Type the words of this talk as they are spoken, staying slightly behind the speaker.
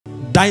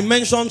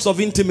Dimensions of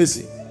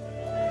intimacy.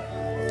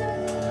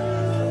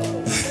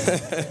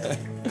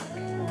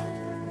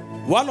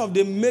 One of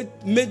the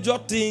major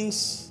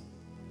things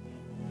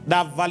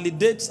that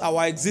validates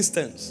our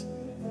existence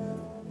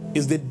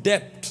is the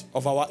depth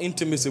of our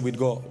intimacy with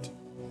God.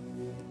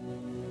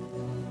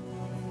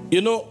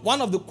 You know,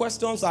 one of the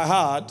questions I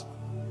had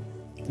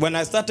when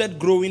I started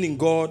growing in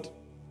God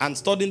and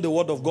studying the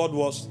Word of God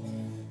was,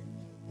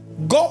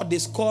 God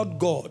is called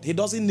God. He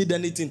doesn't need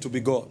anything to be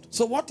God.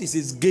 So what is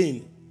his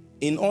gain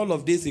in all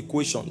of this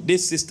equation,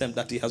 this system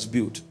that he has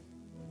built?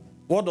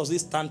 What does he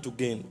stand to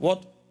gain?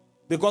 What?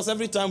 Because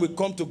every time we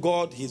come to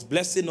God, he's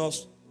blessing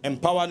us,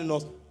 empowering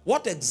us.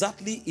 What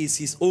exactly is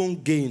his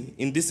own gain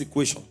in this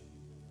equation?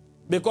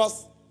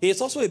 Because he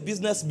is also a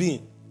business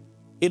being.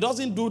 He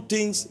doesn't do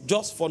things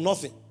just for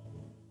nothing.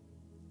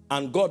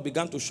 And God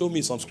began to show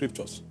me some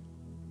scriptures.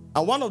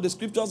 And one of the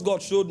scriptures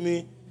God showed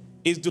me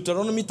is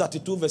Deuteronomy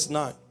 32 verse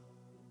 9.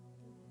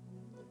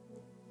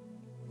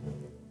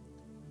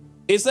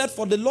 He said,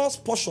 for the Lord's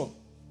portion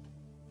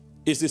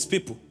is his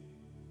people.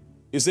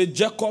 He said,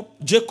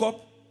 Jacob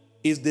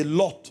is the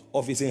lot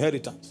of his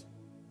inheritance.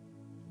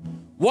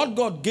 What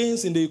God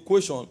gains in the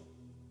equation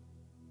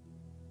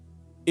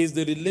is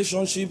the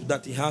relationship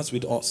that he has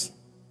with us.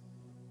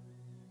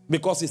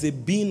 Because he's a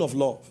being of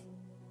love.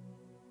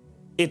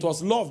 It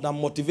was love that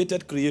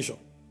motivated creation.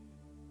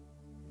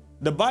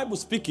 The Bible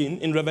speaking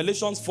in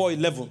Revelation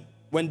 4:11,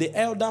 when the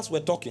elders were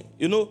talking,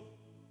 you know,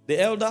 the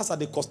elders are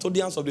the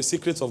custodians of the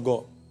secrets of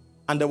God.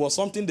 And there was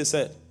something they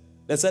said.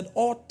 They said,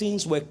 all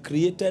things were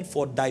created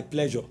for thy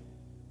pleasure.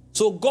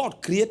 So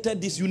God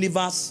created this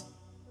universe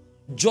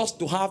just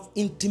to have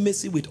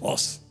intimacy with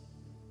us.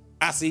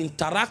 As he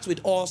interacts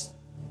with us,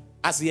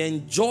 as he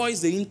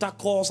enjoys the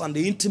intercourse and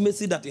the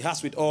intimacy that he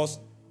has with us,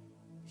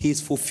 he is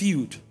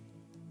fulfilled.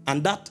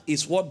 And that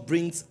is what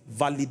brings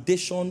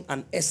validation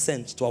and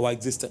essence to our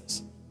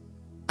existence.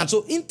 And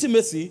so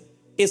intimacy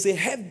is a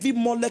heavy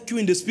molecule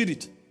in the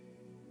spirit.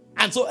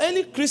 And so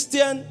any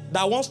Christian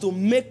that wants to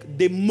make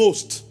the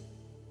most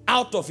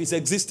out of his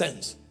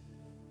existence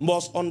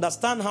must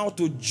understand how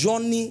to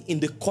journey in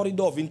the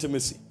corridor of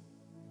intimacy.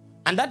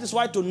 And that is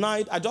why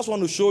tonight I just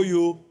want to show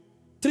you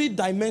 3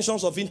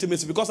 dimensions of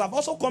intimacy, because I've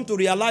also come to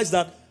realize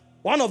that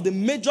one of the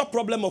major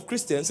problems of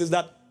Christians is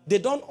that they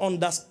don't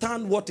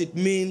understand what it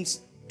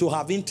means to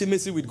have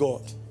intimacy with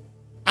God.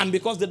 And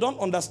because they don't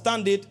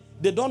understand it,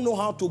 they don't know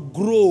how to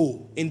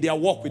grow in their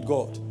walk with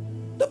God.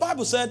 The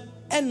Bible said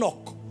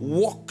Enoch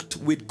walked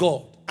with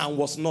God and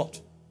was not.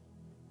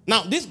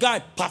 Now, this guy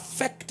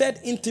perfected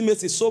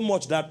intimacy so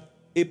much that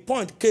a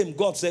point came,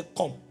 God said,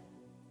 come.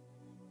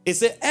 He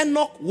said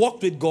Enoch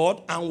walked with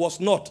God and was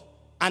not.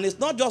 And it's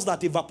not just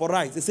that he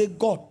vaporized. He said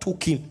God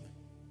took him.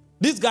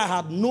 This guy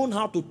had known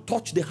how to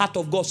touch the heart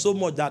of God so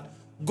much that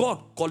God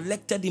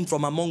collected him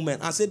from among men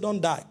and said,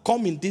 don't die.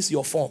 Come in this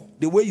your form.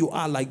 The way you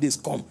are like this,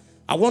 come.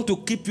 I want to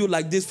keep you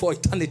like this for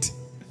eternity.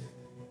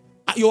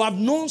 You have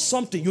known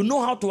something. You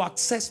know how to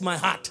access my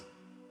heart.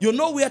 You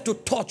know where to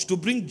touch to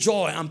bring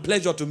joy and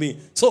pleasure to me.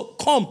 So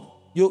come.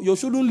 You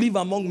shouldn't live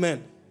among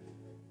men.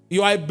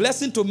 You are a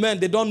blessing to men.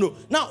 They don't know.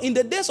 Now, in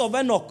the days of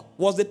Enoch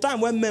was the time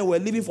when men were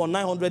living for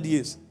 900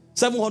 years,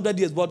 700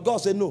 years. But God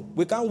said, no,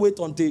 we can't wait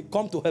until he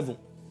come to heaven.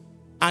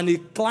 And he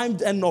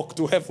climbed Enoch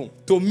to heaven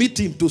to meet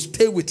him, to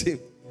stay with him.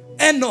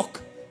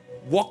 Enoch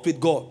walked with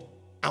God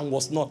and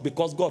was not,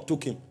 because God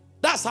took him.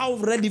 That's how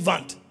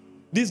relevant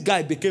this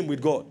guy became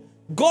with God.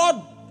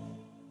 God,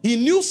 he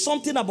knew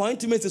something about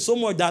intimacy so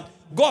much that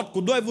God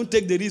could not even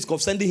take the risk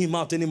of sending him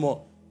out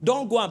anymore.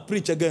 Don't go and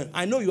preach again.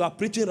 I know you are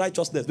preaching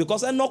righteousness,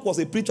 because Enoch was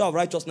a preacher of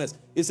righteousness.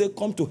 He said,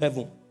 come to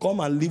heaven. Come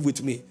and live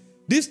with me.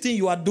 This thing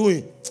you are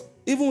doing,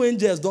 even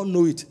angels don't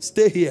know it.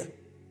 Stay here.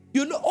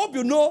 You know, hope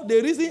you know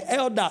the reason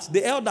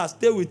the elders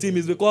stay with him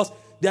is because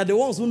they are the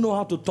ones who know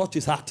how to touch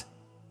his heart.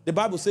 The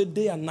Bible says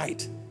day and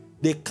night,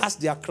 they cast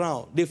their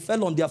crown. They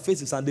fell on their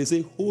faces and they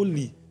say,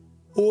 holy,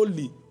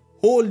 holy,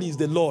 holy is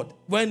the Lord.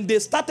 When they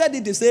started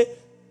it, they say,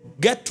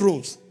 get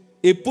thrones.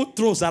 He put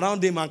thrones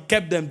around him and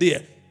kept them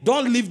there.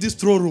 Don't leave this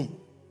throne room.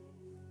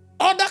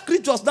 Other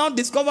creatures now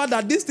discovered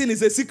that this thing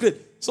is a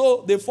secret.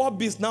 So the 4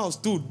 beasts now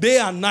stood day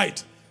and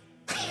night.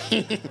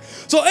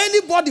 So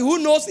anybody who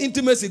knows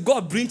intimacy,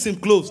 God brings him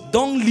close.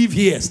 Don't leave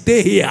here.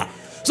 Stay here.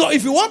 So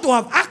if you want to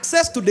have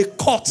access to the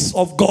courts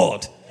of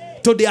God,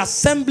 to the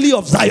assembly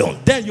of Zion,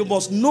 then you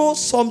must know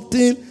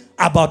something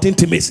about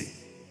intimacy.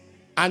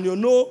 And you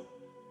know,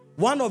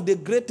 one of the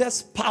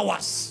greatest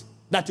powers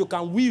that you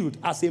can wield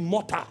as a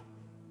mortal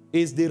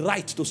is the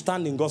right to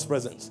stand in God's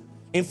presence.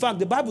 In fact,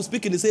 the Bible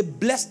speaking, it says,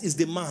 blessed is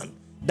the man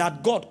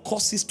that God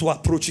causes to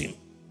approach him.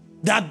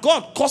 That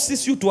God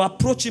causes you to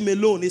approach him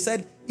alone. He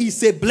said,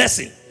 it's a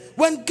blessing.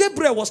 When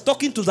Gabriel was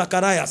talking to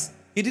Zacharias,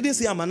 he didn't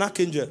say, I'm an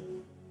archangel.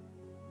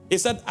 He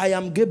said, I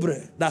am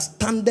Gabriel that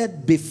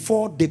standeth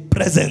before the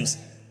presence.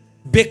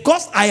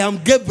 Because I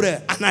am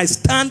Gabriel and I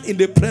stand in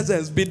the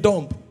presence, be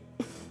dumb.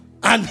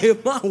 And the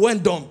man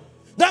went dumb.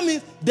 That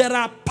means there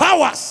are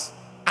powers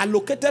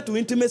allocated to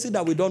intimacy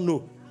that we don't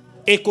know.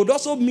 It could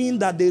also mean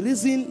that the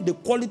reason the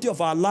quality of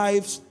our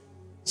lives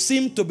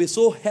seem to be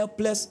so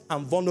helpless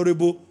and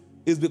vulnerable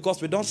is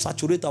because we don't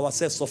saturate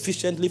ourselves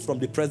sufficiently from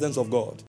the presence of God.